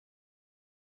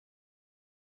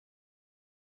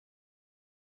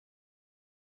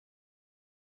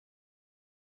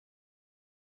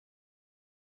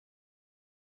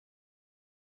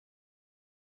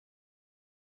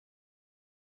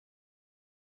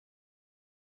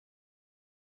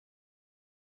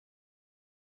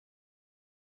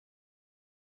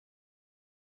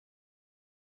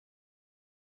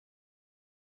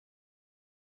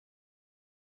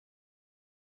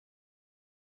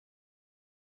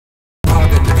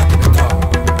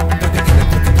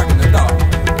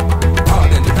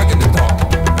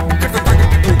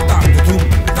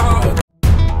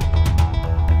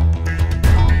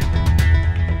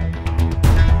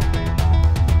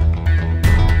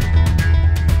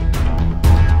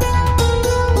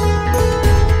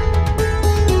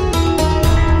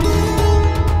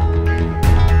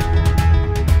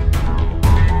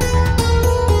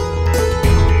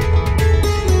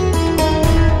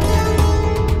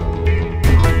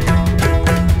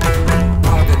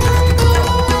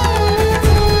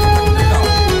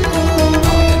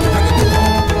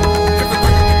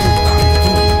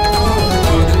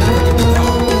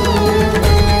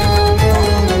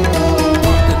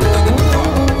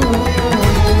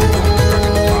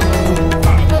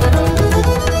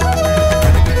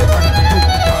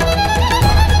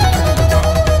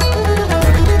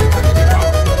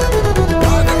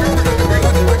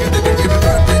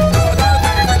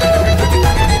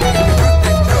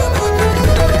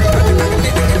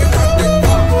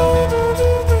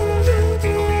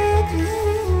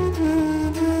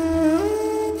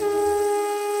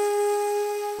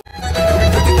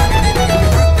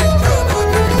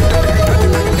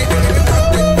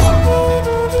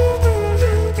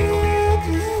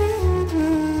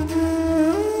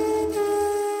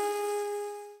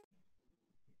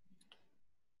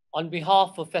On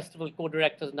behalf of festival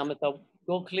co-directors Namita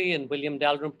Gokhale and William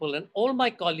Dalrymple and all my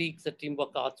colleagues at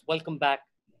Teamwork Arts, welcome back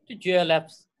to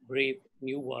JLF's Brave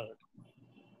New World.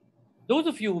 Those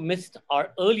of you who missed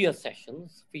our earlier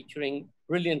sessions featuring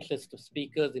brilliant list of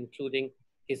speakers, including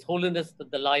His Holiness the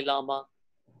Dalai Lama,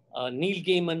 Neil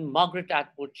Gaiman, Margaret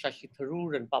Atwood, Shashi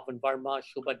Tharoor, and Pavan Verma,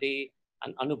 Shobha Dey,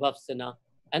 and Anubhav Sinha,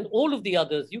 and all of the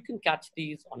others, you can catch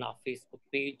these on our Facebook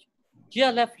page,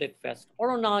 JLF LitFest,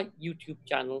 or on our YouTube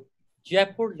channel,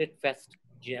 Jaipur LitFest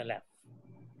JLF.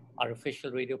 Our official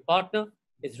radio partner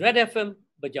is Red FM,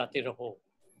 Bajate Raho.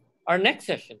 Our next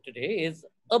session today is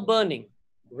A Burning,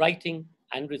 Writing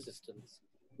and Resistance.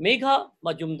 Megha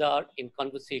Majumdar in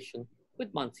conversation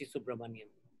with Manasi Subramaniam.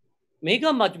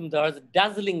 Megha Majumdar's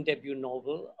dazzling debut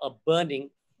novel, A Burning,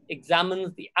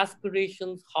 examines the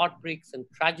aspirations, heartbreaks, and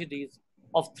tragedies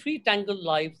of three tangled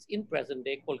lives in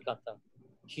present-day Kolkata.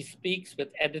 She speaks with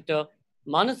editor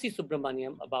Manasi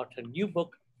Subramaniam about her new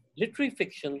book, Literary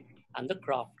Fiction and the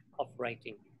Craft of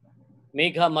Writing.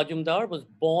 Megha Majumdar was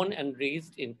born and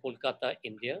raised in Kolkata,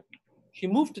 India. She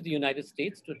moved to the United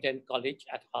States to attend college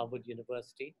at Harvard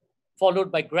University,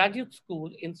 followed by graduate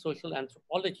school in social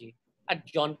anthropology at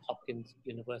Johns Hopkins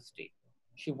University.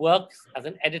 She works as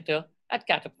an editor at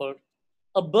Catapult.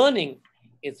 A Burning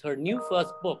is her new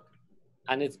first book,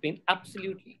 and it's been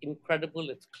absolutely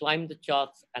incredible. It's climbed the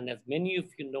charts, and as many of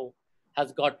you know,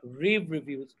 has got rave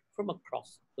reviews from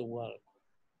across the world.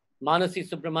 Manasi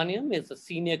Subramaniam is a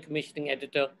senior commissioning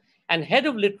editor and head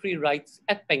of literary rights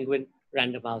at Penguin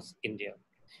Random House, India.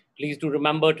 Please do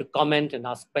remember to comment and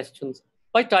ask questions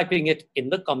by typing it in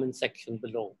the comment section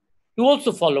below. Do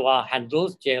also follow our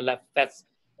handles,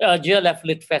 JLF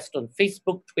Lit Fest on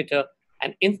Facebook, Twitter,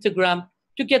 and Instagram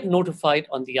to get notified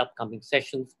on the upcoming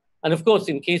sessions. And of course,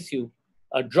 in case you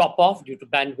drop off due to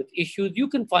bandwidth issues, you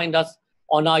can find us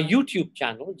on our YouTube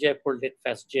channel, Jaipur Lit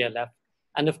Fest JLF.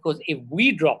 And of course, if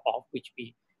we drop off, which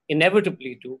we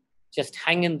inevitably do, just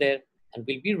hang in there and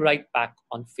we'll be right back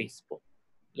on Facebook.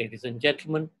 Ladies and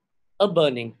gentlemen, A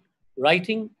Burning,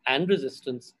 Writing and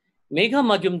Resistance, Megha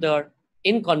Majumdar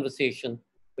in conversation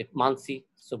with Manasi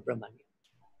Subramaniam.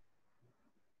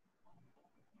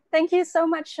 Thank you so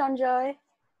much, Sanjoy.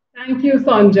 Thank you,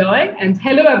 Sanjoy. And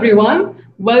hello, everyone.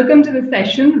 Welcome to the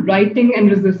session, Writing and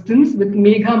Resistance with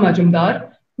Megha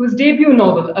Majumdar, whose debut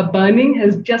novel, A Burning,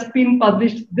 has just been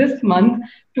published this month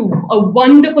to a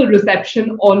wonderful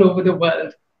reception all over the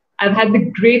world. I've had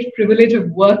the great privilege of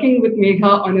working with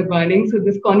Megha on A Burning, so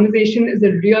this conversation is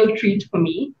a real treat for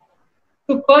me.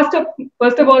 So first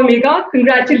of all, Megha,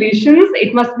 congratulations.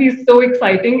 It must be so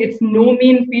exciting. It's no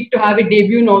mean feat to have a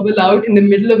debut novel out in the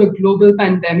middle of a global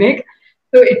pandemic.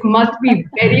 So it must be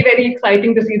very, very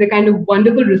exciting to see the kind of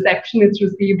wonderful reception it's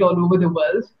received all over the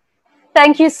world.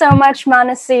 Thank you so much,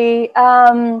 Manasi.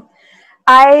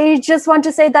 I just want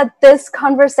to say that this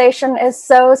conversation is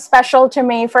so special to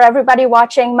me. For everybody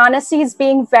watching, Manasi is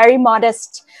being very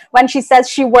modest when she says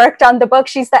she worked on the book.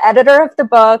 She's the editor of the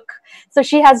book. So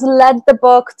she has led the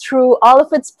book through all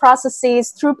of its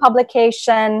processes, through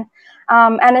publication.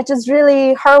 And it is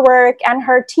really her work and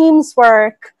her team's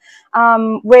work,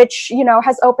 which, you know,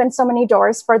 has opened so many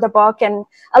doors for the book and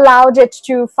allowed it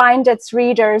to find its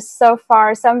readers so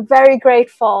far. So I'm very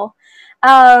grateful.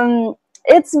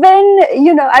 It's been,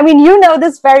 you know, I mean, you know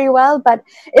this very well, but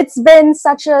it's been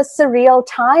such a surreal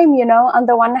time, you know. On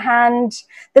the one hand,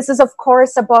 this is, of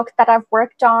course, a book that I've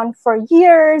worked on for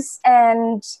years,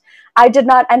 and I did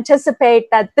not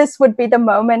anticipate that this would be the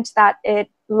moment that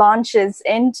it launches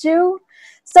into.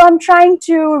 So I'm trying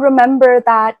to remember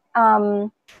that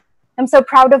I'm so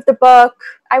proud of the book.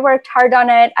 I worked hard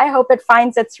on it. I hope it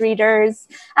finds its readers.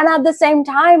 And at the same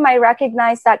time, I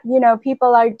recognize that, you know,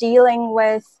 people are dealing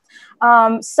with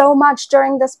so much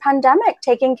during this pandemic,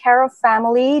 taking care of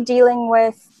family, dealing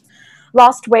with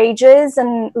lost wages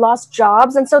and lost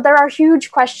jobs. And so there are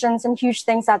huge questions and huge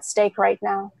things at stake right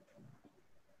now.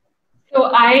 So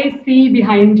I see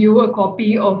behind you a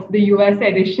copy of the US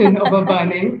edition of A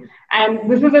Burning.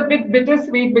 And this is a bit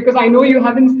bittersweet because I know you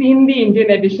haven't seen the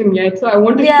Indian edition yet. So I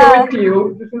want to show it to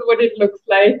you. This is what it looks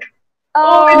like.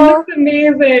 Oh, it looks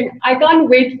amazing. I can't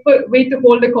wait to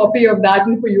hold a copy of that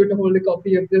and for you to hold a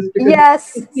copy of this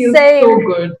because it feels so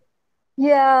good.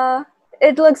 Yeah,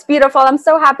 it looks beautiful. I'm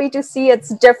so happy to see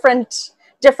its different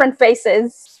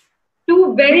faces.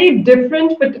 Two very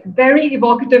different but very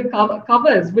evocative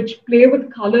covers which play with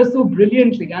color so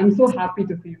brilliantly. I'm so happy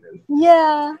to see this.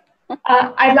 Yeah.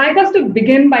 I'd like us to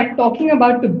begin by talking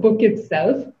about the book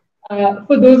itself.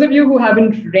 For those of you who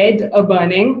haven't read A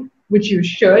Burning, which you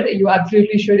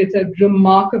absolutely should. It's a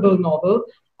remarkable novel.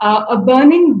 A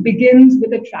Burning begins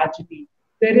with a tragedy.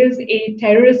 There is a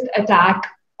terrorist attack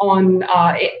on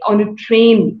a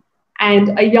train,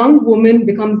 and a young woman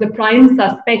becomes the prime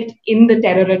suspect in the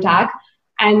terror attack.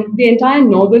 And the entire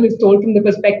novel is told from the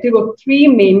perspective of three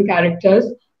main characters.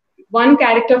 One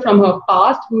character from her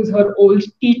past, who's her old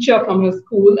teacher from her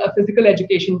school, a physical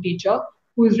education teacher,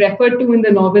 who is referred to in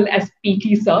the novel as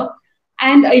PT Sir,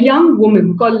 and a young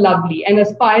woman called Lovely, an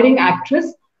aspiring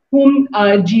actress whom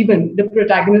Jeevan, the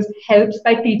protagonist, helps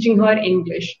by teaching her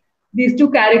English. These two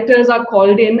characters are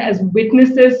called in as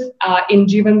witnesses in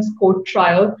Jeevan's court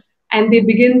trial, and they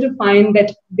begin to find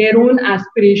that their own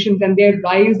aspirations and their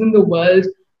rise in the world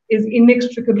is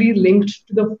inextricably linked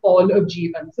to the fall of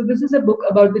Jeevan. So this is a book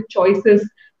about the choices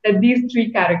that these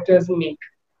three characters make.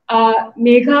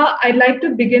 Megha, I'd like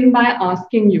to begin by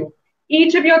asking you,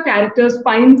 each of your characters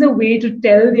finds a way to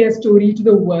tell their story to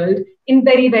the world in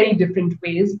very, very different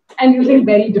ways and using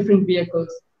very different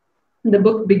vehicles. The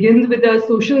book begins with a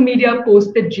social media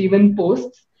post that Jeevan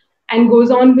posts and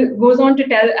goes on to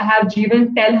have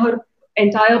Jeevan tell her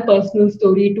entire personal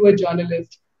story to a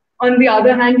journalist. On the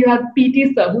other hand, you have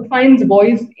PT Sir, who finds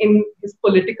voice in his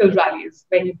political rallies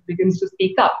where he begins to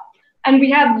speak up. And we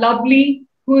have Lovely,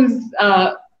 whose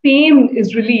fame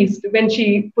is released when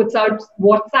she puts out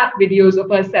WhatsApp videos of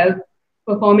herself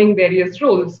performing various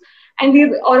roles. And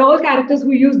these are all characters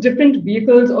who use different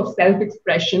vehicles of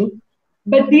self-expression.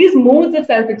 But these modes of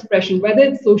self-expression, whether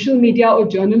it's social media or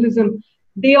journalism,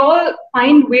 they all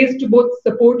find ways to both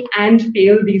support and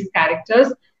fail these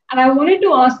characters. And I wanted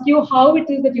to ask you how it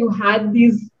is that you had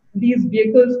these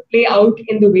vehicles play out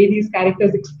in the way these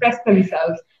characters express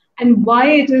themselves, and why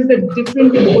it is that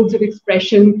different modes of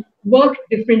expression work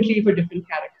differently for different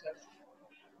characters.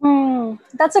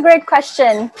 That's a great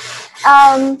question.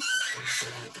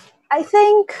 I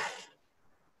think,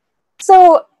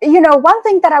 so, one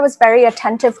thing that I was very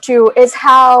attentive to is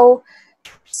how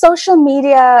social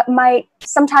media might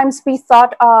sometimes be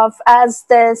thought of as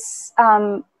this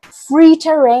free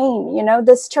terrain,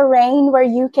 this terrain where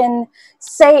you can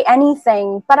say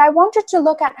anything. But I wanted to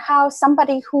look at how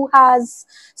somebody who has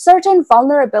certain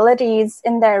vulnerabilities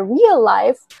in their real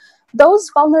life, those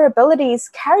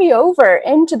vulnerabilities carry over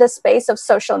into the space of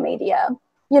social media.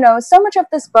 So much of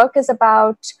this book is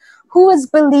about who is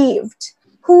believed,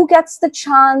 who gets the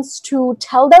chance to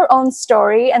tell their own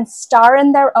story and star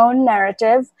in their own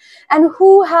narrative, and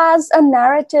who has a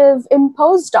narrative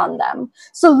imposed on them.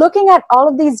 So looking at all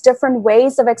of these different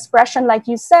ways of expression, like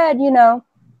you said,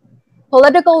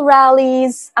 political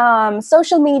rallies,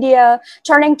 social media,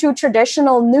 turning to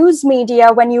traditional news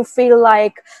media when you feel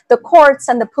like the courts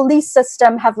and the police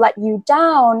system have let you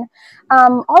down.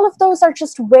 All of those are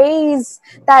just ways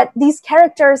that these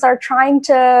characters are trying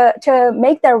to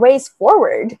make their ways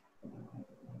forward.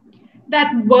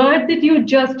 That word that you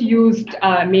just used,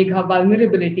 Megha,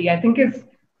 vulnerability, I think is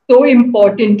so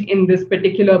important in this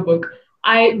particular book.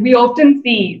 We often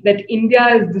see that India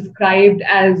is described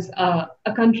as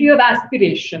a country of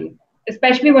aspiration,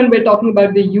 especially when we're talking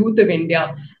about the youth of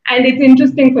India. And it's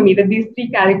interesting for me that these three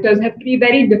characters have three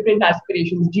very different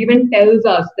aspirations. Jeevan tells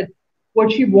us that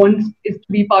what she wants is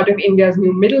to be part of India's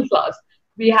new middle class.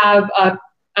 We have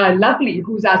Lovely,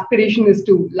 whose aspiration is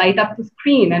to light up the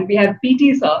screen. And we have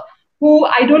PT Sir, who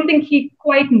I don't think he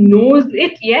quite knows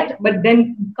it yet, but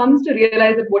then comes to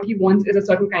realize that what he wants is a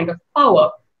certain kind of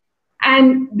power.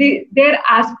 And their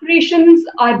aspirations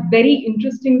are very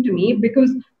interesting to me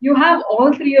because you have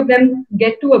all three of them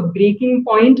get to a breaking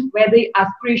point where the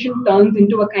aspiration turns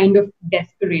into a kind of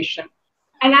desperation.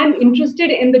 And I'm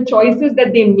interested in the choices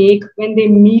that they make when they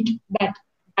meet that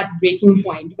breaking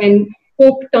point, when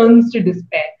hope turns to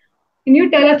despair. Can you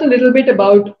tell us a little bit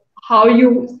about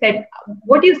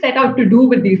what you set out to do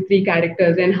with these three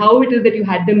characters and how it is that you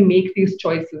had them make these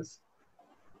choices?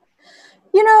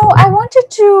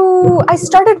 I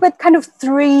started with kind of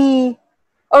three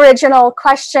original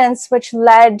questions which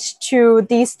led to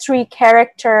these three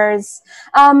characters.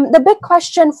 The big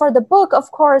question for the book,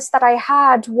 of course, that I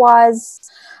had was,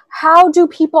 how do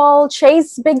people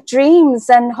chase big dreams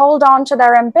and hold on to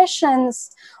their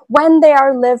ambitions when they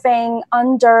are living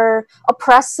under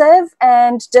oppressive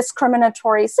and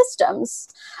discriminatory systems?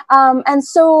 And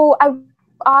so I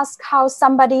ask how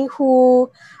somebody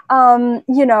who,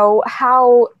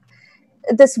 how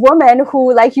this woman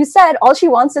who, like you said, all she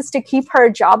wants is to keep her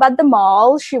job at the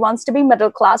mall. She wants to be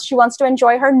middle class. She wants to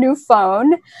enjoy her new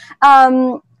phone.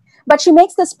 But she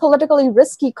makes this politically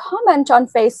risky comment on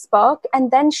Facebook, and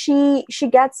then she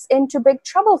gets into big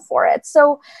trouble for it.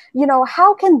 So,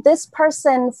 how can this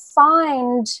person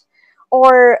find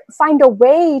a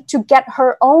way to get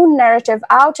her own narrative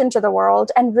out into the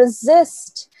world and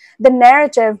resist the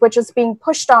narrative which is being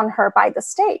pushed on her by the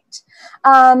state.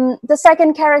 The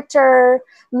second character,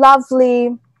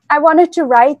 Lovely, I wanted to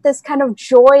write this kind of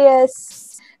joyous,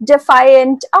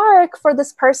 defiant arc for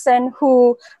this person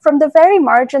who, from the very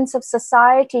margins of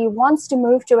society, wants to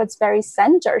move to its very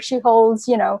center. She holds,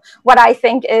 what I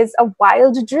think is a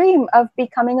wild dream of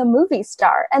becoming a movie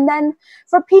star. And then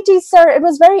for PT Sir, it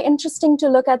was very interesting to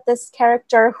look at this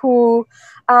character who,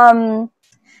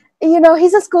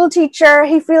 he's a school teacher.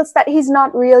 He feels that he's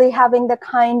not really having the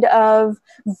kind of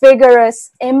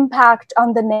vigorous impact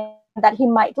on the nation that he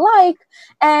might like.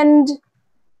 And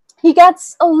he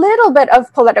gets a little bit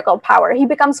of political power. He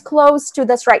becomes close to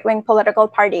this right-wing political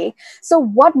party. So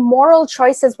what moral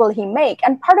choices will he make?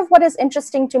 And part of what is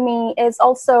interesting to me is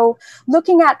also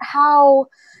looking at how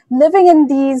living in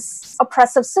these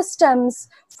oppressive systems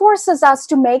forces us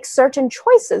to make certain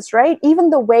choices, right? Even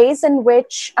the ways in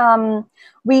which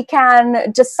we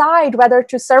can decide whether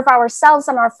to serve ourselves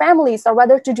and our families or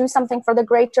whether to do something for the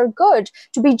greater good,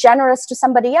 to be generous to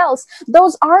somebody else.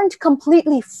 Those aren't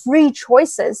completely free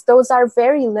choices. Those are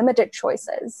very limited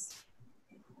choices.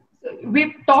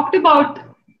 We've talked about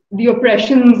the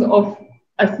oppressions of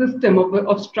a system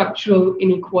of structural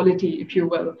inequality, if you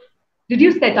will. Did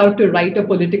you set out to write a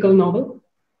political novel?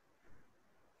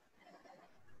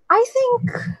 I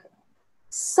think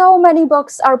so many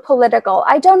books are political.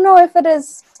 I don't know if it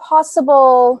is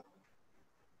possible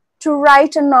to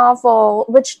write a novel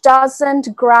which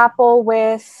doesn't grapple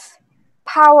with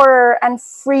power and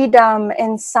freedom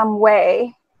in some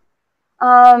way.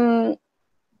 I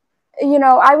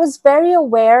was very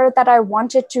aware that I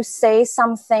wanted to say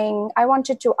something. I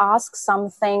wanted to ask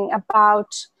something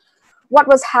about what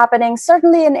was happening,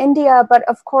 certainly in India, but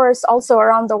of course also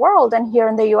around the world and here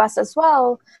in the US as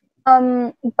well.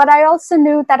 But I also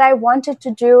knew that I wanted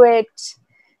to do it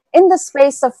in the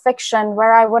space of fiction,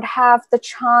 where I would have the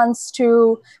chance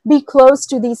to be close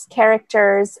to these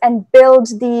characters and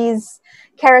build these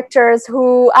characters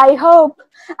who I hope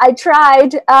I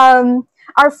tried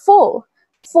are full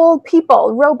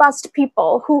people, robust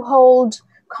people who hold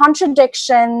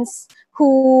contradictions,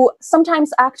 who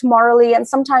sometimes act morally and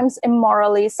sometimes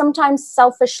immorally, sometimes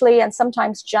selfishly and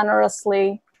sometimes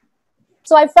generously.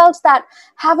 So I felt that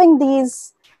having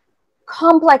these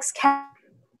complex characters.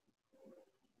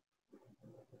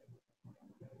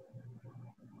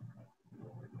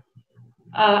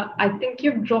 I think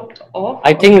you've dropped off.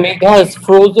 I think Megha is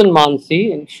frozen,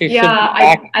 Mansi, and she should be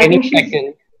back I any think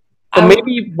second. So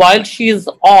maybe while she's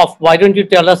off, why don't you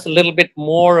tell us a little bit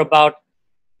more about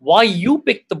why you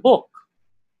picked the book?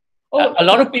 A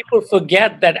lot of people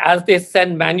forget that as they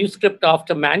send manuscript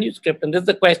after manuscript, and this is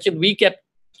a question we kept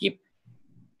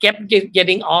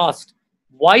getting asked,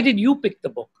 why did you pick the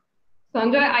book?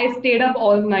 Sanjay, I stayed up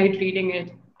all night reading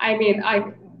it. I mean,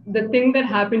 the thing that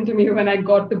happened to me when I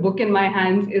got the book in my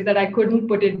hands is that I couldn't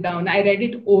put it down. I read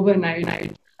it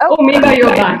overnight. Oh Megha,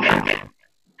 you're back.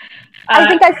 I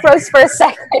think I froze for a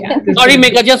second. Yeah, sorry,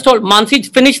 Megha, just hold. Mansi,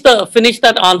 finish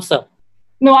that answer.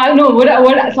 No, I know what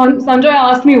Sanjay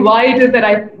asked me why it is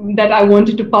that I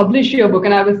wanted to publish your book,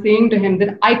 and I was saying to him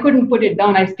that I couldn't put it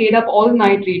down. I stayed up all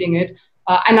night reading it,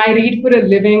 and I read for a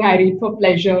living. I read for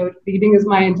pleasure. Reading is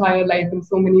my entire life in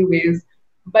so many ways.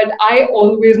 But I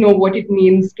always know what it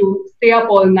means to stay up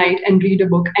all night and read a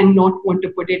book and not want to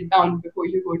put it down before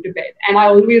you go to bed. And I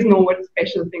always know what a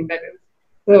special thing that is.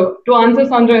 So to answer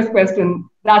Sanjay's question,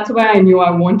 that's why I knew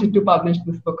I wanted to publish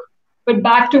this book. But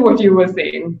back to what you were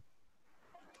saying.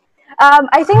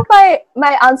 I think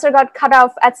my answer got cut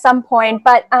off at some point,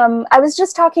 but I was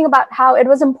just talking about how it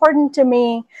was important to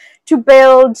me to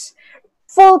build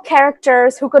full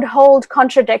characters who could hold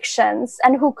contradictions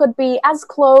and who could be as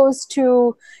close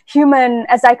to human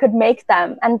as I could make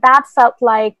them. And that felt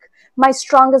like my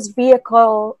strongest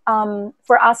vehicle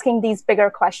for asking these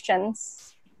bigger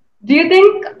questions. Do you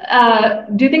think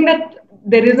that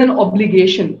there is an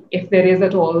obligation, if there is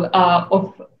at all,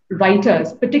 of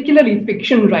writers, particularly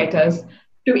fiction writers,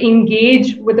 to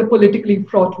engage with a politically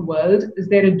fraught world? Is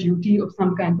there a duty of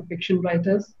some kind of fiction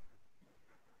writers?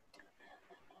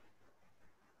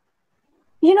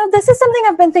 This is something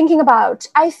I've been thinking about.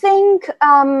 I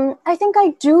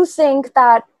do think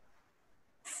that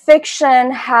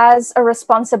fiction has a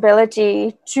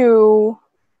responsibility to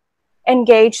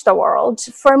engage the world.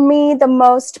 For me, the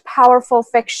most powerful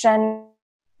fiction.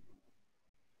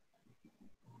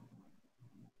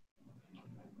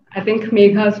 I think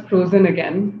Megha's frozen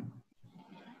again.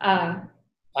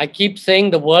 I keep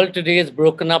saying the world today is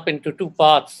broken up into two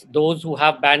parts, those who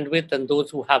have bandwidth and those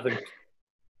who haven't.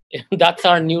 That's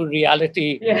our new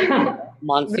reality, yeah.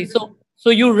 Mansi. So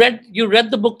you read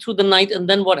the book through the night, and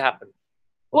then what happened?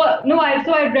 Well, no,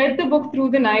 so I read the book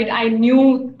through the night. I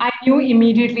knew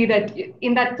immediately that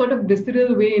in that sort of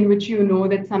visceral way in which you know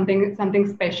that something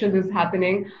special is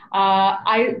happening.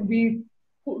 I we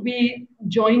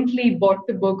jointly bought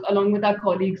the book along with our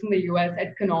colleagues in the US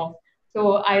at Knopf.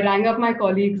 So I rang up my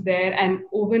colleagues there, and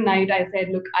overnight I said,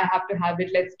 "Look, I have to have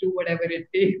it. Let's do whatever it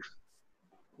takes."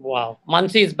 Wow.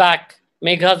 Mansi is back.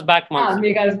 Megha's back, Ah, Mansi.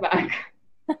 Megha's back.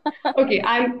 Okay,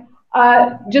 I'm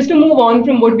just to move on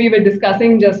from what we were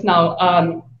discussing just now.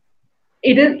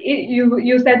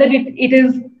 You said that it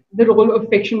is the role of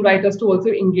fiction writers to also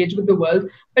engage with the world,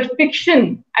 but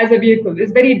fiction as a vehicle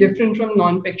is very different from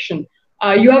non-fiction.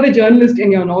 You have a journalist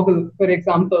in your novel, for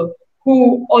example,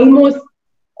 who almost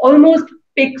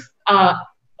picks a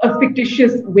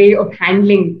fictitious way of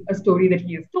handling a story that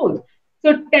he has told.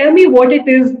 So tell me what it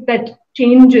is that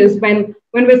changes when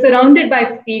we're surrounded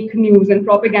by fake news and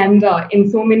propaganda in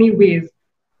so many ways.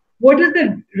 What is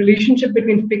the relationship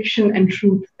between fiction and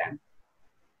truth then?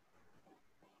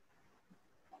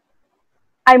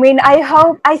 I mean,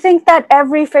 I think that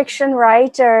every fiction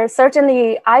writer,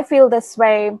 certainly I feel this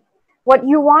way, what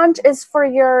you want is for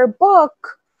your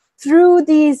book, through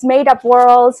these made up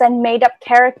worlds and made up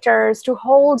characters, to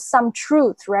hold some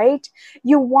truth, right?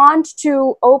 You want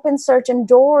to open certain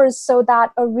doors so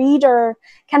that a reader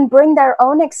can bring their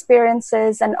own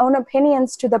experiences and own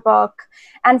opinions to the book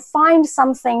and find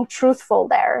something truthful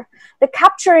there. The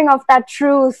capturing of that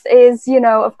truth is,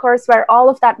 of course, where all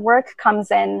of that work comes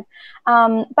in.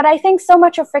 But I think so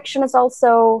much of fiction is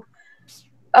also,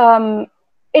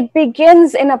 it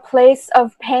begins in a place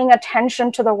of paying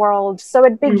attention to the world. So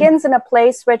it begins in a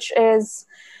place which is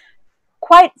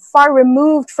quite far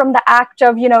removed from the act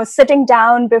of, sitting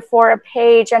down before a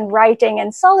page and writing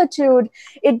in solitude.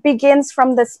 It begins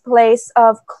from this place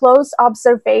of close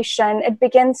observation. It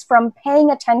begins from paying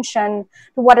attention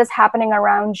to what is happening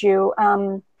around you.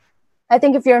 I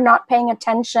think if you're not paying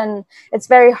attention, it's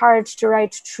very hard to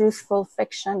write truthful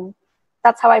fiction.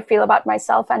 That's how I feel about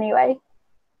myself anyway.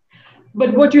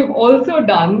 But what you've also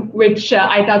done, which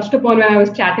I touched upon when I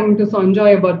was chatting to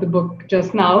Sanjoy about the book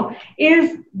just now,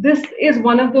 is this is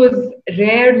one of those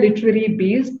rare literary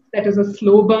beasts that is a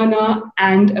slow burner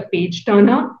and a page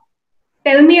turner.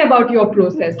 Tell me about your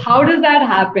process. How does that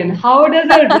happen? How does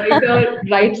a writer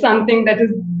write something that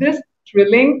is this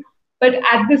thrilling, but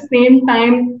at the same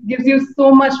time gives you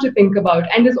so much to think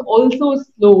about and is also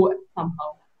slow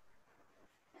somehow?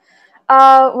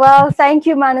 Well, thank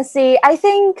you, Manasi. I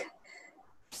think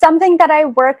something that I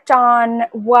worked on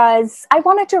was I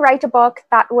wanted to write a book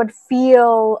that would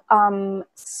feel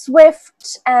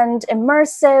swift and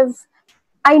immersive.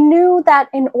 I knew that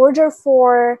in order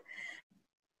for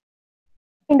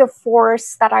kind of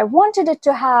force that I wanted it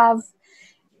to have,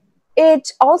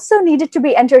 it also needed to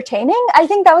be entertaining. I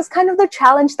think that was kind of the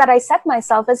challenge that I set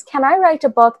myself is, can I write a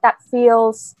book that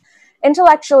feels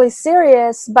intellectually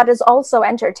serious but is also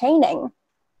entertaining?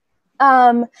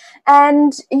 And,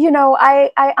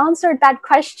 I answered that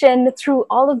question through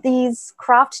all of these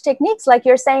craft techniques. Like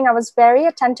you're saying, I was very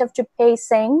attentive to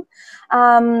pacing.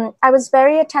 I was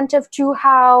very attentive to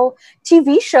how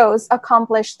TV shows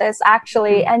accomplish this,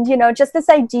 actually. And, just this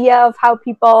idea of how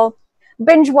people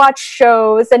binge watch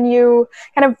shows and you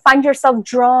kind of find yourself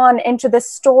drawn into the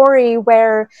story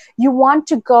where you want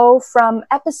to go from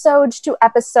episode to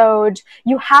episode.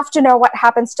 You have to know what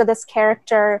happens to this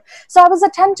character. So I was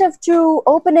attentive to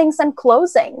openings and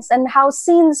closings and how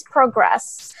scenes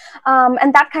progress,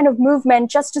 and that kind of movement,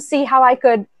 just to see how I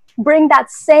could bring that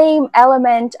same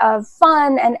element of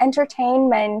fun and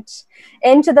entertainment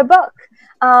into the book.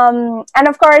 And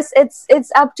of course,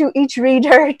 it's up to each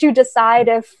reader to decide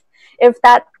if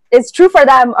that is true for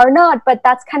them or not, but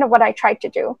that's kind of what I tried to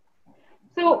do.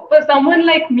 So for someone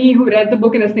like me who read the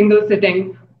book in a single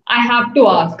sitting, I have to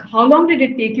ask, how long did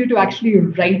it take you to actually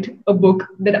write a book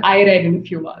that I read in a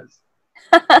few hours?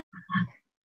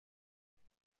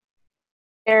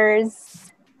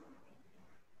 Years.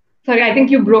 Sorry, I think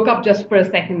you broke up just for a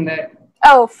second there.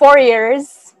 Oh, 4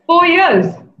 years. 4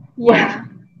 years? Yeah.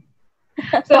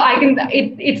 So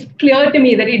it's clear to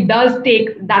me that it does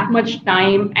take that much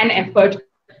time and effort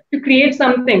to create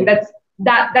something that's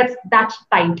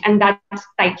tight and that's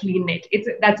tightly knit.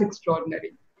 That's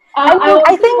extraordinary.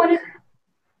 I think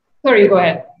sorry, go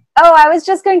ahead. Oh, I was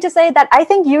just going to say that I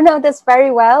think you know this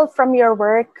very well from your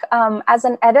work as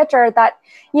an editor, that,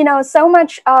 so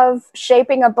much of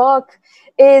shaping a book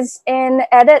is in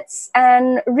edits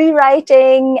and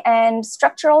rewriting and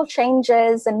structural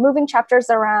changes and moving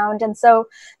chapters around. And so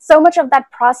much of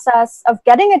that process of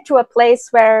getting it to a place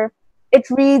where it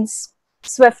reads,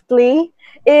 swiftly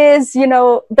is,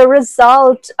 the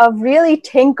result of really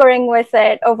tinkering with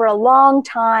it over a long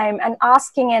time and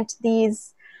asking it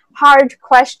these hard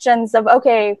questions of,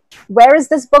 okay, where is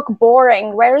this book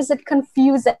boring? Where is it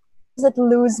confusing? Where does it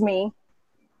lose me?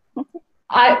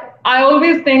 I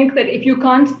always think that if you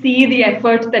can't see the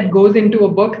effort that goes into a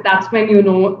book, that's when you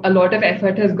know a lot of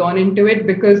effort has gone into it,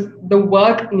 because the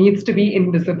work needs to be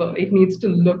invisible. It needs to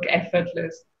look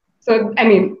effortless. So, I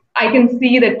mean, I can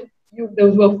see that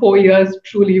those were 4 years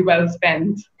truly well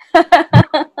spent.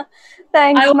 I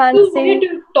Thanks, also wanted Manasi.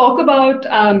 to talk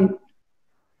about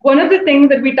one of the things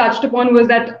that we touched upon was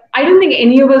that I don't think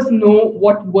any of us know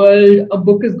what world a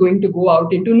book is going to go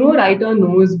out into. No writer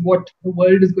knows what the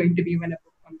world is going to be when a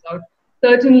book comes out.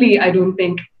 Certainly, I don't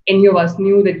think any of us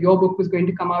knew that your book was going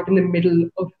to come out in the middle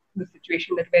of the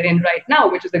situation that we're in right now,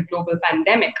 which is a global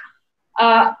pandemic.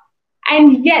 Uh,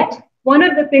 and yet, one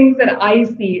of the things that I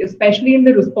see, especially in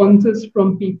the responses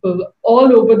from people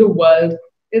all over the world,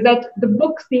 is that the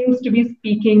book seems to be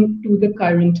speaking to the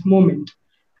current moment.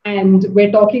 And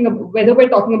we're talking about, whether we're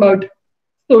talking about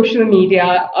social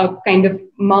media, a kind of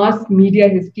mass media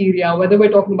hysteria, whether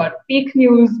we're talking about fake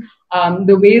news,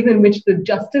 the ways in which the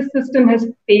justice system has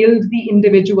failed the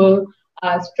individual,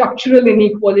 structural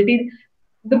inequality.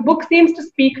 The book seems to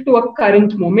speak to a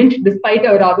current moment, despite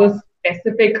a rather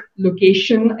specific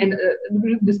location and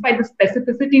despite the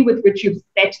specificity with which you've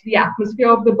set the atmosphere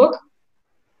of the book.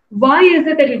 Why is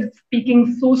it that it's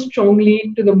speaking so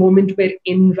strongly to the moment we're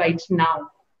in right now?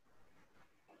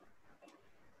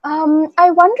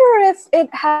 I wonder if it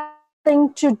has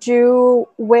something to do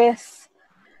with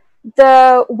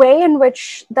the way in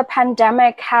which the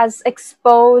pandemic has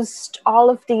exposed all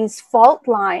of these fault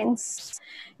lines.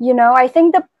 I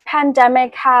think the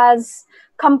pandemic has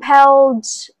compelled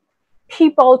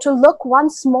people to look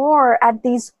once more at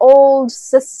these old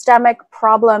systemic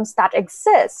problems that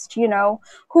exist.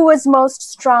 Who is most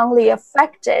strongly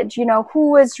affected?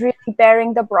 Who is really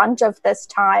bearing the brunt of this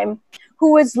time?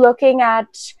 Who is looking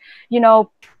at,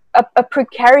 a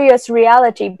precarious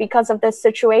reality because of this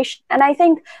situation? And I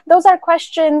think those are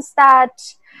questions that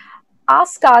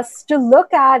ask us to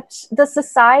look at the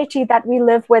society that we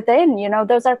live within.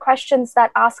 Those are questions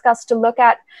that ask us to look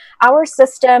at our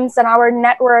systems and our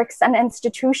networks and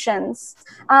institutions.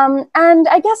 And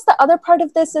I guess the other part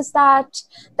of this is that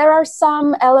there are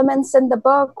some elements in the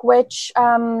book which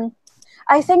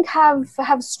I think have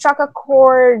struck a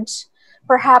chord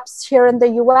perhaps here in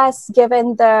the US,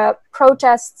 given the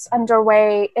protests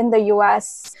underway in the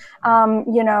US,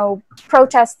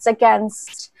 protests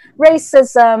against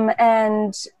racism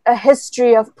and a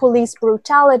history of police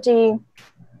brutality.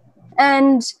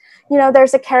 And,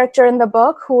 there's a character in the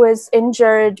book who is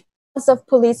injured because of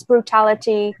police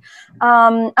brutality.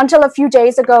 Until a few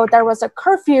days ago, there was a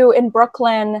curfew in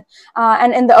Brooklyn,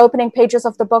 and in the opening pages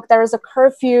of the book, there is a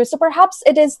curfew. So perhaps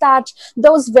it is that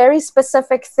those very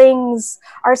specific things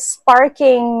are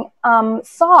sparking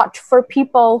thought for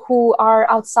people who are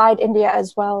outside India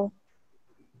as well.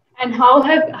 And how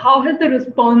has the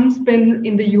response been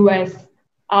in the US?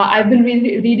 I've been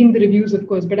reading the reviews, of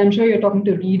course, but I'm sure you're talking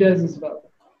to readers as well.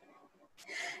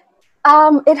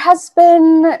 It has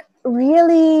been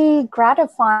really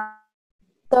gratifying.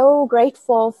 So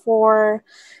grateful for,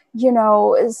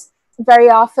 very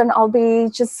often I'll be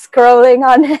just scrolling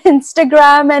on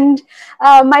Instagram and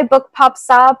my book pops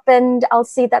up and I'll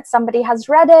see that somebody has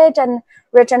read it and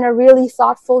written a really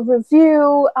thoughtful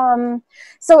review.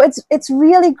 So it's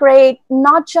really great,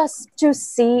 not just to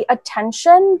see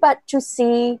attention, but to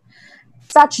see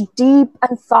such deep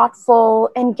and thoughtful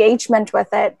engagement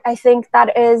with it. I think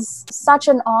that is such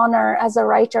an honor as a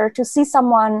writer to see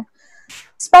someone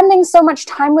spending so much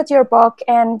time with your book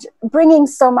and bringing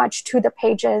so much to the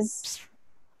pages.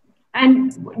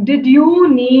 And did you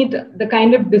need the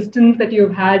kind of distance that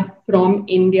you've had from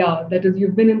India? That is,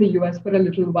 you've been in the US for a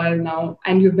little while now,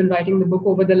 and you've been writing the book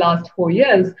over the last 4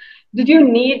 years. Did you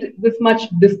need this much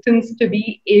distance to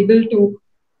be able to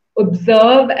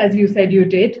observe, as you said you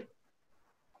did?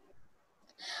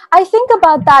 I think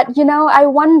about that, I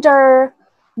wonder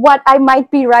what I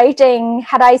might be writing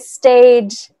had I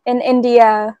stayed in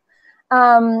India.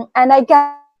 And I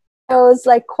guess those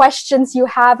questions you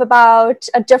have about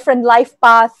a different life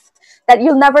path that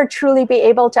you'll never truly be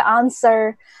able to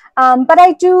answer. But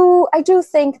I do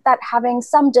think that having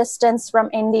some distance from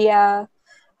India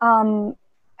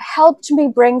helped me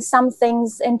bring some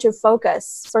things into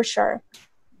focus, for sure.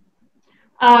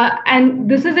 And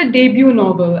this is a debut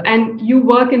novel, and you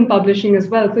work in publishing as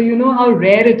well. So you know how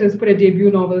rare it is for a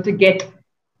debut novel to get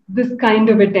this kind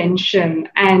of attention.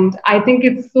 And I think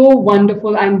it's so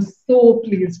wonderful. I'm so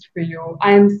pleased for you.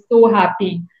 I am so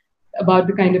happy about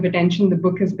the kind of attention the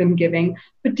book has been giving.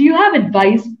 But do you have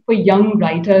advice for young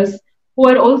writers who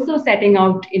are also setting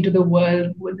out into the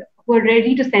world, who are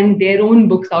ready to send their own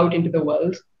books out into the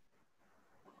world?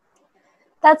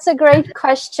 That's a great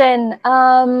question.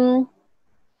 The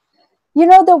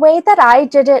way that I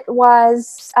did it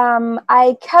was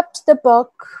I kept the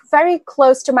book very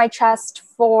close to my chest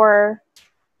for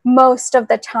most of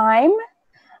the time.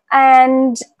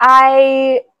 And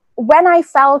when I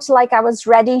felt like I was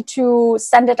ready to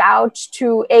send it out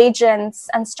to agents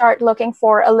and start looking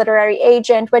for a literary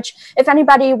agent, which if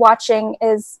anybody watching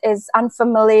is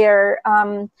unfamiliar,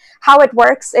 how it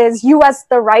works is you as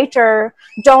the writer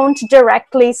don't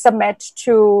directly submit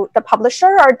to the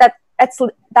publisher, or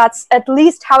that's at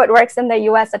least how it works in the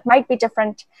US. It might be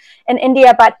different in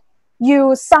India, but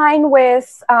you sign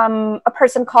with a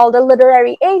person called a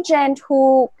literary agent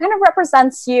who kind of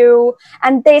represents you,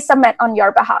 and they submit on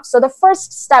your behalf. So the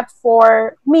first step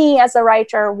for me as a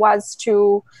writer was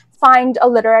to find a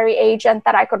literary agent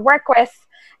that I could work with.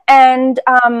 And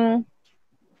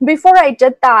before I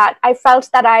did that, I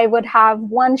felt that I would have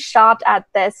one shot at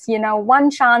this, one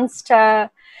chance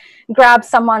to grab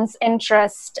someone's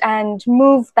interest and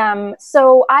move them.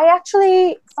 So I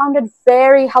actually found it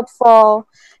very helpful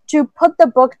to put the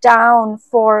book down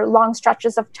for long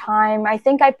stretches of time. I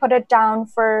think I put it down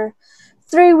for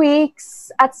 3 weeks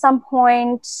at some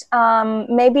point,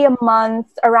 maybe a month,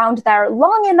 around there,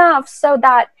 long enough so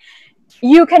that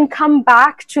you can come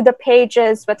back to the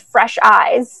pages with fresh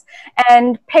eyes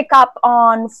and pick up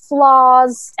on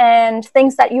flaws and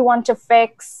things that you want to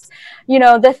fix,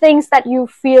 the things that you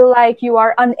feel like you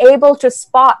are unable to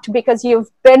spot because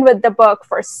you've been with the book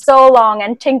for so long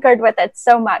and tinkered with it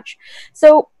so much.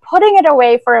 So putting it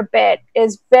away for a bit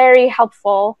is very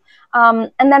helpful.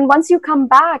 And then once you come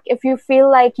back, if you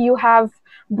feel like you have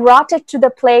brought it to the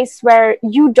place where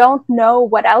you don't know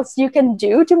what else you can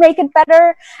do to make it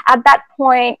better, at that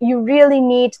point, you really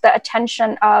need the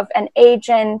attention of an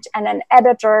agent and an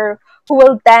editor who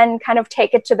will then kind of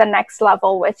take it to the next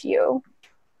level with you.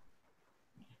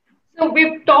 So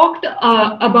we've talked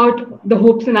about the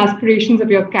hopes and aspirations of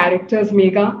your characters,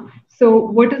 Megha. So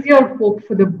what is your hope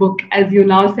for the book as you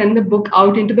now send the book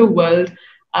out into the world?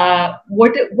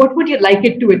 What would you like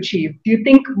it to achieve? Do you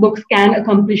think books can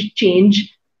accomplish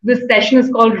change? This session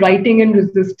is called Writing and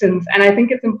Resistance, and I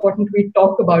think it's important we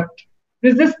talk about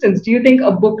resistance. Do you think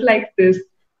a book like this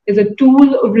is a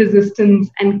tool of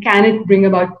resistance, and can it bring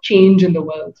about change in the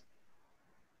world?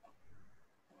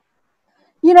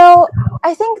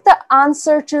 I think the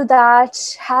answer to that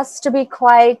has to be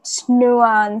quite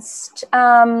nuanced.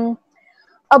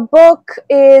 A book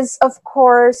is, of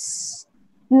course,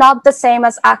 not the same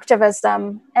as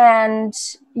activism, and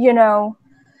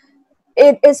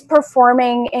it is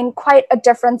performing in quite a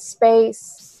different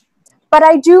space. But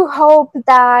I do hope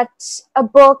that a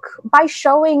book, by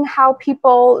showing how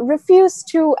people refuse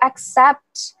to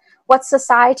accept what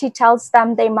society tells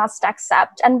them they must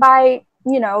accept, and by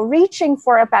reaching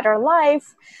for a better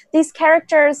life, these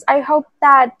characters, I hope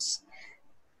that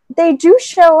they do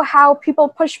show how people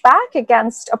push back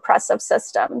against oppressive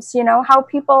systems, how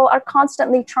people are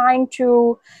constantly trying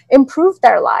to improve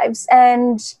their lives.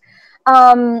 And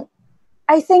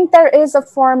I think there is a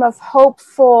form of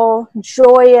hopeful,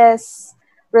 joyous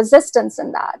resistance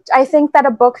in that. I think that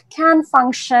a book can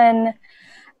function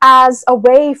as a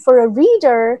way for a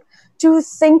reader to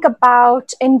think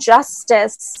about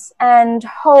injustice and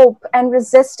hope and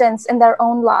resistance in their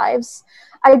own lives.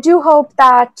 I do hope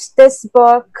that this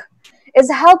book is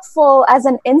helpful as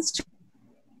an instrument.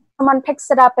 Someone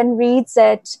picks it up and reads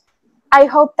it. I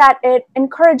hope that it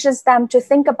encourages them to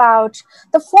think about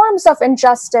the forms of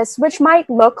injustice, which might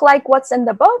look like what's in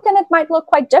the book, and it might look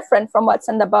quite different from what's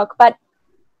in the book, but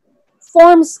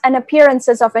forms and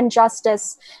appearances of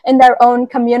injustice in their own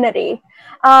community.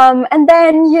 And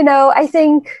then, I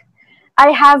think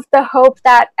I have the hope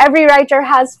that every writer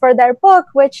has for their book,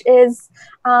 which is,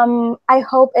 I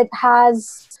hope it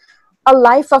has a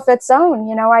life of its own.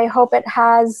 I hope it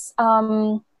has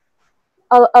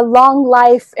a long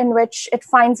life in which it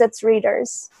finds its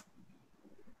readers.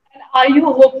 Are you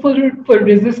hopeful for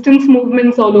resistance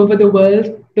movements all over the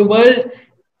world?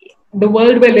 The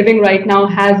world we're living right now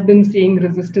has been seeing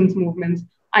resistance movements.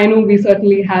 I know we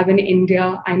certainly have in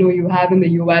India. I know you have in the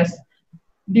US.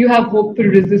 Do you have hope for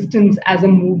resistance as a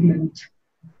movement?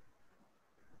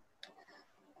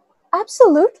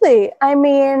 Absolutely. I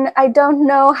mean, I don't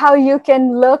know how you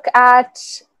can look at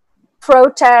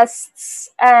protests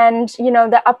and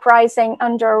the uprising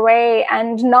underway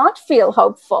and not feel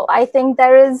hopeful. I think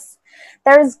there is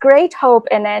great hope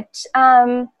in it,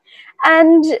 and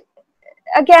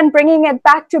again, bringing it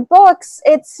back to books,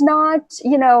 it's not,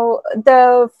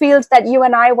 the field that you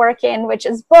and I work in, which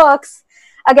is books.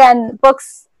 Again,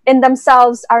 books in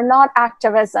themselves are not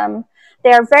activism.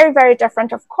 They are very, very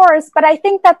different, of course, but I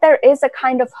think that there is a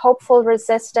kind of hopeful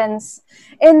resistance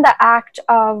in the act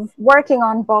of working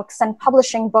on books and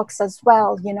publishing books as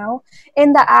well,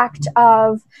 in the act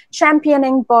of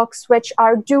championing books which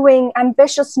are doing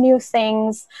ambitious new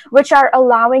things, which are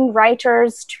allowing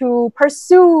writers to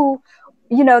pursue,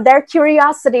 their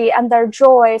curiosity and their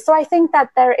joy. So I think that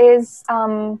there is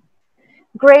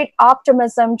great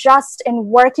optimism just in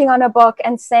working on a book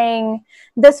and saying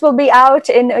this will be out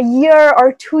in a year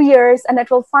or 2 years and it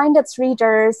will find its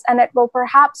readers and it will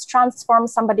perhaps transform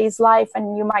somebody's life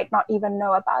and you might not even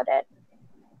know about it.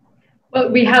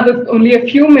 Well, we have only a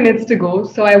few minutes to go,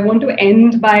 so I want to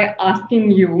end by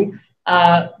asking you,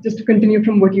 just to continue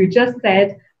from what you just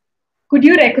said, could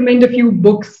you recommend a few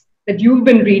books that you've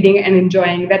been reading and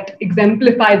enjoying that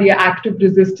exemplify the act of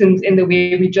resistance in the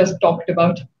way we just talked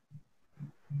about?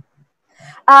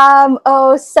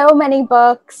 So many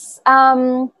books.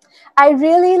 I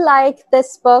really like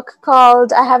this book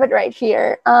called, I have it right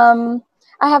here.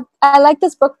 I like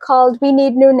this book called We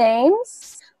Need New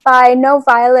Names by No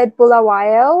Violet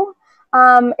Bulawayo.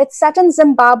 It's set in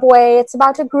Zimbabwe. It's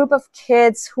about a group of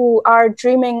kids who are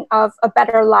dreaming of a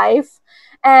better life.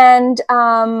 And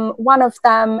one of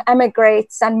them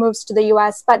emigrates and moves to the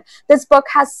US. But this book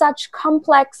has such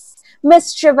complex,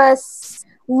 mischievous,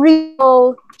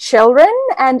 real children.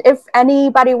 And if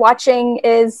anybody watching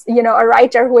is, a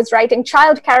writer who is writing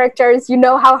child characters, you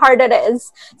know how hard it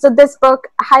is. So this book,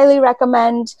 I highly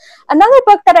recommend. Another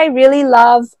book that I really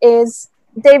love is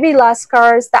Devi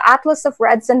Laskar's The Atlas of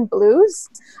Reds and Blues.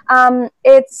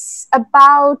 It's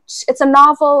a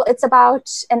novel. It's about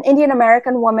an Indian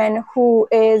American woman who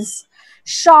is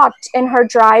shot in her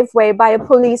driveway by a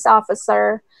police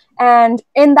officer. And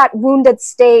in that wounded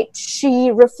state, she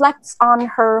reflects on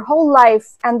her whole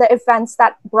life and the events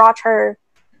that brought her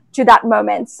to that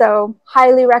moment. So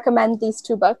highly recommend these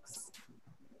two books.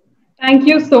 Thank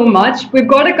you so much. We've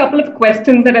got a couple of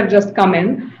questions that have just come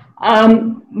in.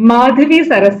 Madhavi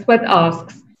Saraswat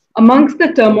asks, amongst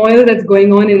the turmoil that's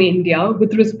going on in India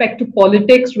with respect to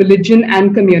politics, religion,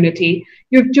 and community,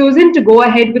 you've chosen to go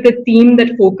ahead with a theme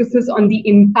that focuses on the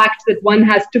impact that one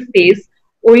has to face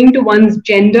owing to one's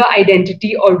gender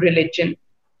identity or religion.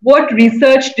 What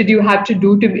research did you have to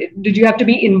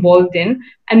be involved in,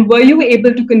 and were you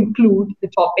able to conclude the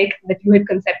topic that you had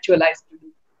conceptualized to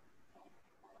do?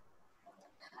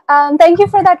 Thank you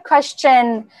for that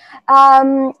question.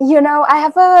 I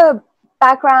have a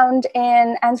background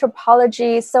in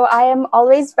anthropology, so I am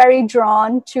always very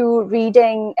drawn to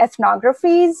reading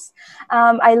ethnographies.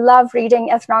 I love reading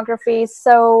ethnographies.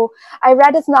 So I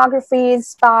read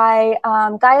ethnographies by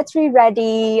Gayatri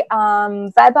Reddy,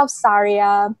 Vaibhav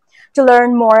Saria, to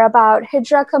learn more about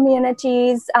Hijra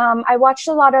communities. I watched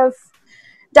a lot of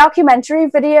documentary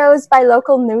videos by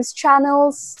local news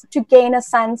channels to gain a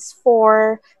sense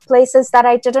for places that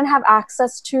I didn't have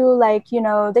access to, like,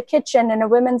 the kitchen in a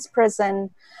women's prison.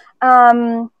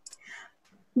 But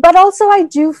also I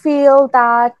do feel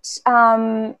that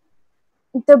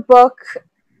the book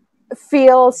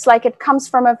feels like it comes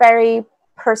from a very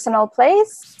personal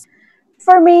place.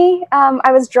 For me,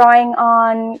 I was drawing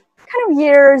on kind of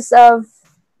years of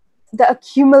the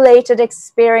accumulated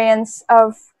experience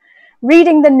of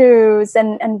reading the news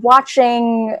and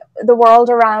watching the world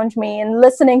around me and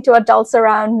listening to adults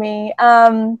around me.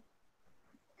 And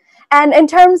in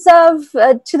terms of,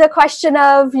 to the question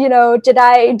of, did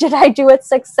I do it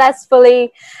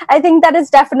successfully? I think that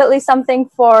is definitely something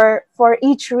for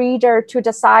each reader to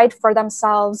decide for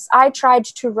themselves. I tried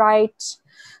to write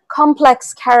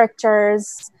complex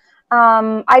characters.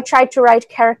 I tried to write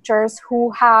characters who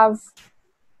have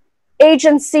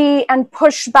agency and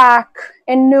pushback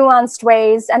in nuanced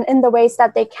ways and in the ways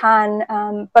that they can.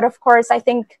 But of course, I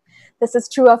think this is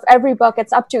true of every book.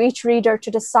 It's up to each reader to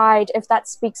decide if that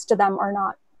speaks to them or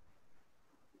not.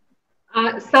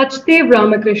 Sachdev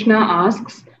Ramakrishna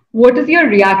asks, what is your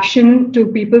reaction to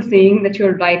people saying that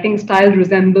your writing style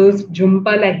resembles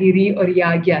Jhumpa Lahiri or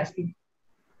Yagyasi?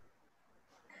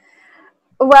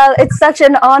 Well, it's such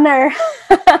an honor.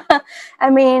 I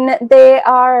mean, they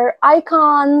are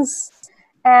icons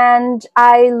and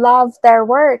I love their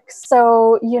work.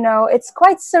 So, it's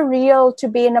quite surreal to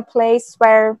be in a place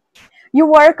where you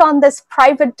work on this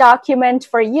private document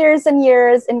for years and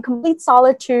years in complete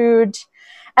solitude.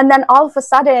 And then all of a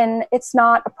sudden, it's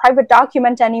not a private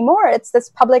document anymore. It's this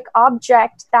public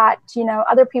object that,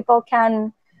 other people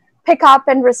can pick up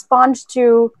and respond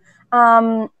to.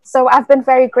 So I've been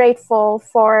very grateful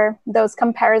for those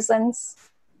comparisons.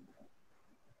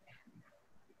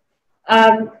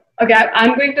 Okay,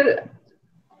 I'm going to.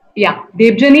 Yeah,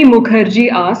 Debjani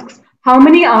Mukherjee asks, how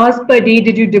many hours per day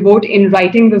did you devote in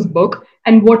writing this book,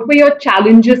 and what were your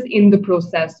challenges in the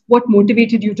process? What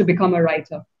motivated you to become a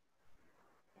writer?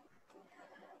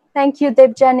 Thank you,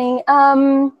 Debjani.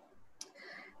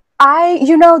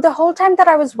 The whole time that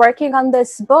I was working on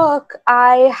this book,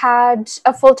 I had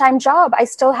a full-time job. I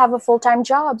still have a full-time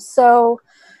job. So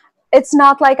it's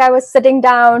not like I was sitting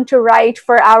down to write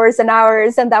for hours and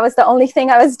hours, and that was the only thing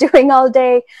I was doing all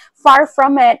day. Far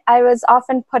from it. I was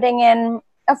often putting in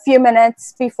a few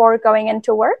minutes before going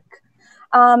into work.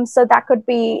 So that could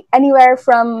be anywhere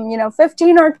from,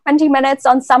 15 or 20 minutes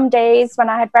on some days when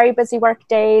I had very busy work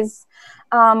days,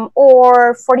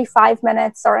 or 45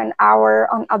 minutes or an hour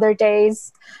on other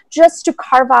days, just to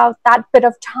carve out that bit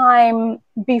of time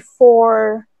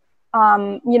before,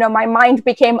 my mind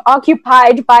became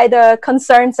occupied by the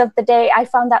concerns of the day. I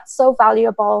found that so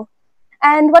valuable.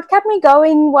 And what kept me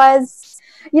going was,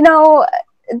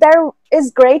 there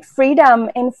is great freedom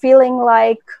in feeling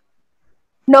like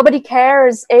nobody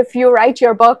cares if you write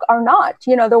your book or not.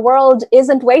 The world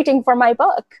isn't waiting for my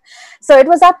book. So it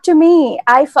was up to me.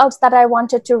 I felt that I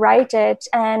wanted to write it,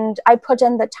 and I put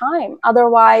in the time.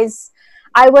 Otherwise,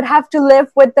 I would have to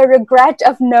live with the regret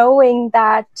of knowing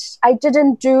that I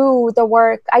didn't do the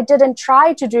work. I didn't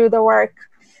try to do the work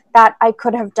that I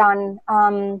could have done.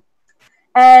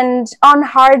 And on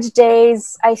hard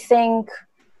days, I think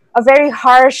a very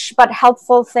harsh but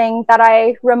helpful thing that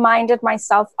I reminded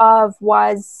myself of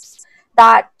was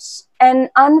that an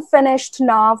unfinished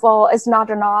novel is not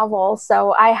a novel.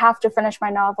 So I have to finish my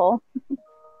novel.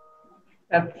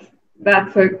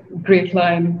 That's a great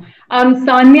line.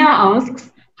 Sanya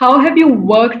asks, how have you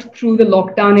worked through the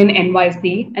lockdown in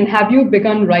NYC, and have you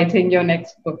begun writing your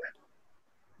next book?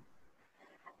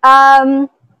 I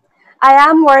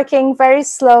am working very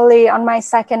slowly on my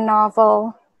second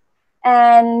novel.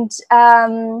 And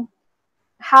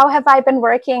how have I been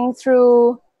working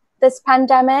through this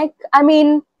pandemic? I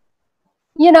mean,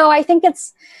 I think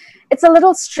it's a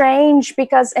little strange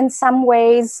because in some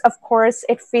ways, of course,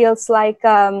 it feels like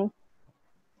a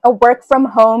work from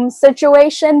home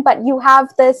situation, but you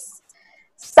have this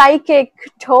psychic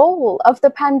toll of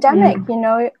the pandemic.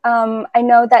 I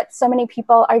know that so many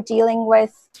people are dealing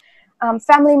with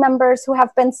family members who have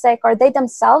been sick, or they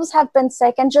themselves have been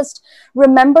sick, and just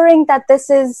remembering that this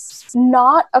is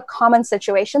not a common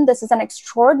situation, this is an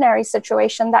extraordinary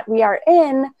situation that we are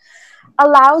in,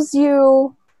 allows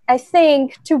you, I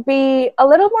think, to be a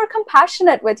little more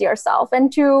compassionate with yourself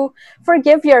and to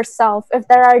forgive yourself if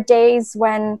there are days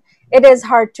when it is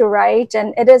hard to write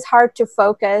and it is hard to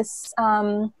focus.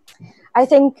 I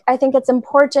think it's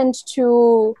important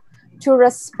to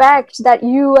respect that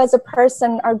you as a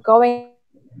person are going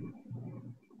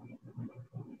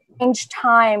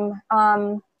time,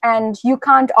 and you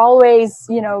can't always,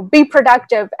 be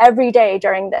productive every day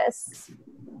during this.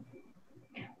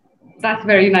 That's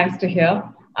very nice to hear.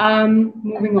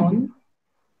 Moving on.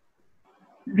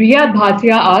 Riyad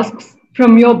Bhatia asks,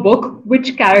 from your book,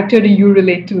 which character do you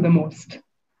relate to the most?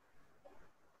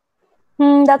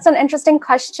 That's an interesting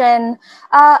question.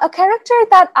 A character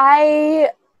that I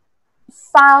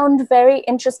found very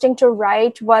interesting to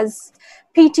write was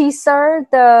PT Sir,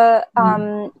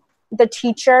 the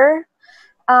teacher.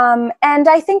 And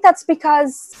I think that's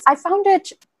because I found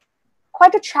it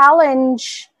quite a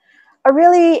challenge, a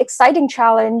really exciting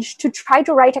challenge, to try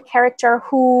to write a character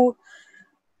who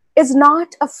is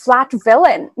not a flat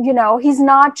villain. He's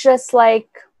not just like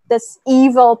this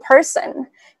evil person.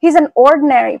 He's an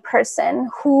ordinary person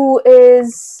who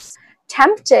is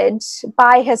tempted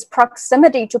by his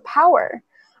proximity to power.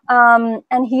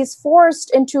 And he's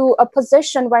forced into a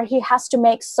position where he has to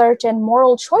make certain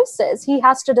moral choices. He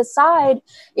has to decide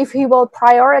if he will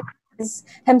prioritize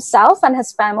himself and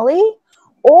his family,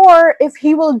 or if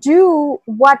he will do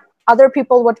what other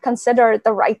people would consider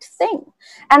the right thing.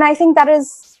 And I think that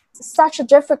is such a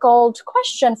difficult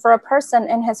question for a person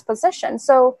in his position.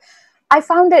 So I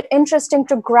found it interesting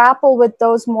to grapple with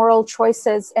those moral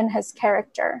choices in his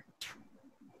character.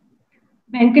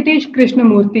 Venkatesh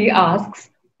Krishnamurthy asks,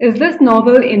 is this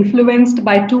novel influenced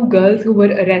by two girls who were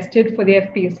arrested for their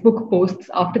Facebook posts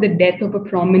after the death of a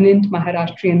prominent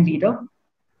Maharashtrian leader?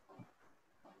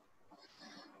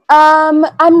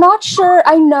 I'm not sure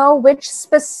I know which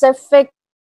specific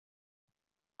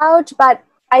out, but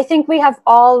I think we have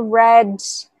all read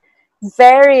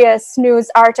various news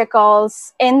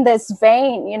articles in this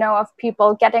vein, of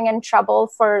people getting in trouble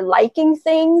for liking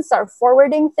things or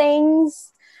forwarding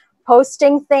things,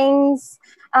 posting things.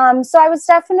 So I was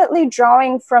definitely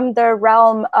drawing from the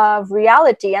realm of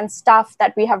reality and stuff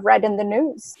that we have read in the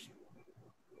news.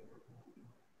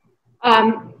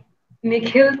 Um,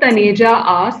 Nikhil Taneja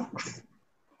asks,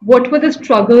 what were the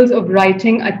struggles of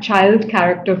writing a child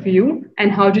character for you,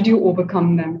 and how did you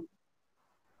overcome them?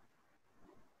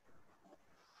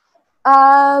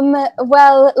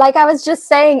 Well, like I was just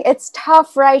saying, it's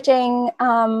tough writing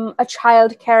a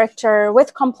child character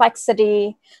with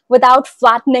complexity without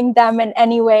flattening them in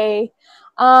any way.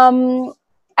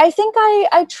 I think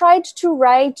I tried to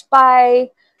write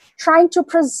by trying to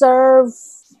preserve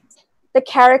the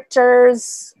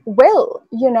character's will.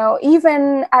 You know,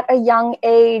 even at a young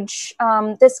age,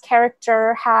 this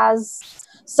character has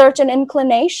certain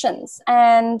inclinations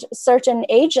and certain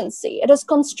agency. It is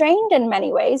constrained in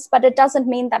many ways, but it doesn't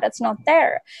mean that it's not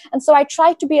there. And so I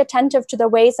try to be attentive to the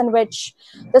ways in which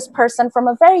this person from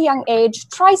a very young age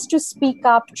tries to speak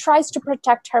up, tries to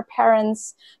protect her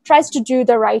parents, tries to do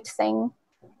the right thing.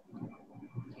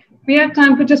 We have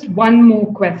time for just one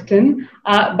more question.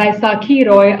 By Saki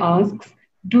Roy asks,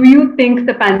 do you think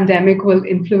the pandemic will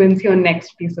influence your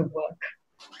next piece of work?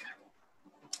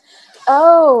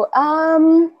 Oh,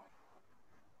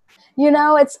 you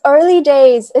know, it's early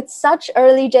days. It's such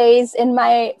early days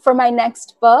for my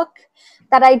next book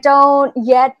that I don't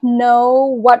yet know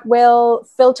what will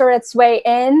filter its way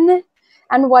in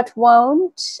and what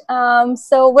won't.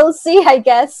 So we'll see, I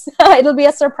guess. It'll be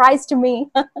a surprise to me.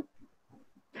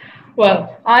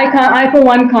 Well, I for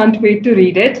one can't wait to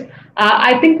read it.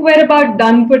 I think we're about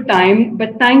done for time,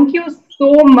 but thank you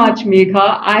so much,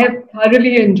 Megha. I have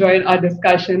thoroughly enjoyed our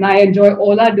discussion. I enjoy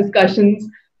all our discussions,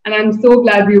 and I'm so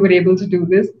glad we were able to do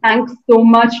this. Thanks so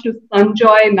much to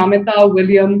Sanjoy, Namita,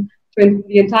 William, to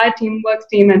the entire Teamworks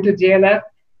team, and to JLF.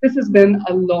 This has been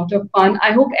a lot of fun.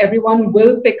 I hope everyone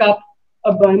will pick up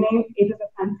A Burning. It is a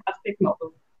fantastic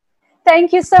novel.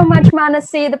 Thank you so much,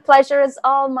 Manasi. The pleasure is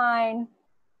all mine.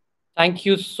 Thank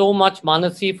you so much,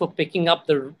 Manasi, for picking up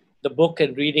the book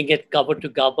and reading it cover to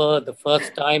cover the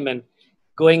first time and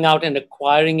going out and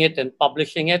acquiring it and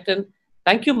publishing it. And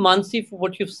thank you, Mansi, for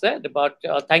what you've said about,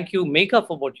 thank you, Megha,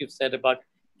 for what you've said about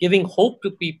giving hope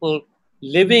to people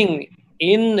living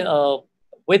in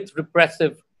with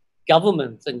repressive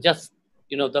governments, and just,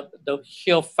 you know, the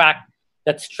sheer fact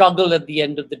that struggle at the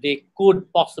end of the day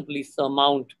could possibly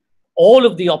surmount all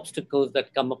of the obstacles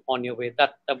that come upon your way.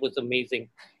 That was amazing.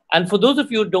 And for those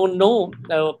of you who don't know,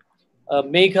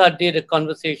 Megha did a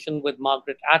conversation with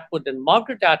Margaret Atwood, and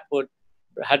Margaret Atwood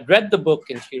had read the book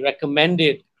and she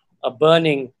recommended A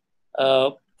Burning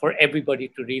for everybody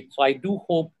to read. So I do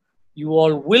hope you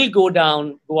all will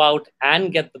go out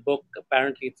and get the book.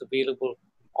 Apparently, it's available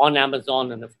on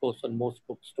Amazon and, of course, on most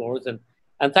bookstores.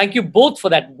 And thank you both for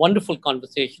that wonderful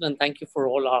conversation. And thank you for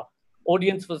all our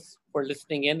audience for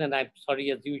listening in. And I'm sorry,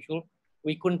 as usual,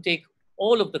 we couldn't take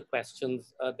all of the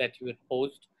questions that you had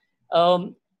posed.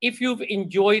 If you've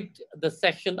enjoyed the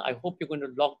session, I hope you're going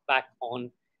to log back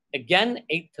on again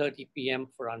 8:30 p.m.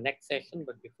 for our next session.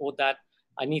 But before that,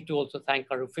 I need to also thank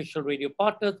our official radio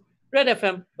partners, Red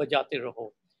FM, Bajate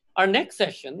Raho. Our next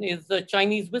session is the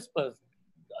Chinese Whispers,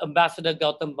 Ambassador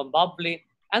Gautam Bambable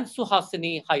and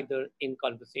Suhasini Haider in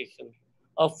conversation.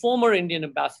 A former Indian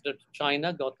ambassador to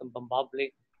China, Gautam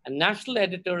Bambable, and national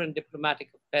editor and diplomatic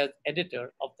affairs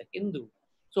editor of The Hindu,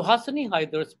 Suhasini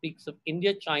Haider speaks of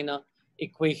India-China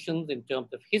equations in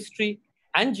terms of history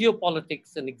and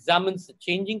geopolitics and examines the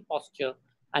changing posture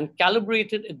and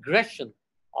calibrated aggression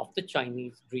of the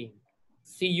Chinese dream.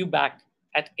 See you back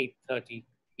at 8:30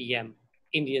 p.m.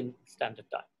 Indian Standard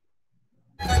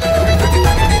Time.